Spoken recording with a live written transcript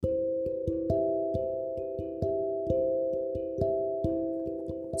So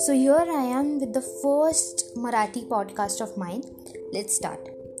here I am with the first Marathi podcast of mine. Let's start.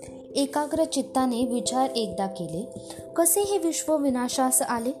 एकाग्र चित्ताने विचार एकदा केले, कसे हे विश्व विनाशास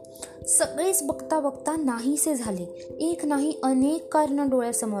आले? सगळेच बघता बघता नाहीसे झाले. एक नाही अनेक कारण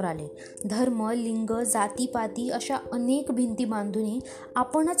डोळ्यासमोर आले. धर्म, लिंग, जातीपाती अशा अनेक भिंती बांधून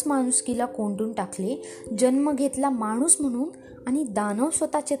आपणच माणुसकीला कोंडून टाकले. जन्म घेतला माणूस म्हणून आणि दानव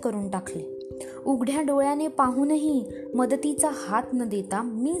स्वतःचे करून टाकले. उघड्या डोळ्याने पाहूनही मदतीचा हात न देता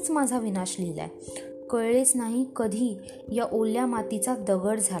मीच माझा विनाश लिहिलाय. कळलेच नाही कधी या ओल्या मातीचा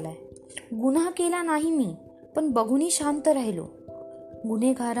दगड झालाय. गुन्हा केला नाही मी, पण बघूनही शांत राहिलो.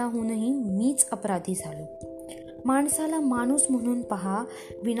 गुन्हेगाराहूनही मीच अपराधी झालो. माणसाला माणूस म्हणून पहा,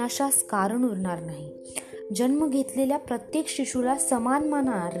 विनाशास कारण उरणार नाही. जन्म घेतलेल्या प्रत्येक शिशूला समान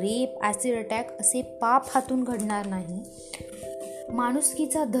माना. रेप, ॲसिड अटॅक असे पाप हातून घडणार नाही.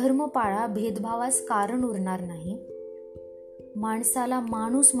 माणुसकीचा धर्म पाळा, भेदभावास कारण उरणार नाही. माणसाला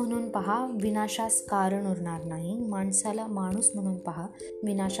माणूस म्हणून पहा, विनाशास कारण उरणार नाही. माणसाला माणूस म्हणून पहा,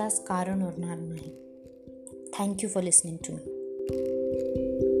 विनाशास कारण उरणार नाही. Thank you for listening to me.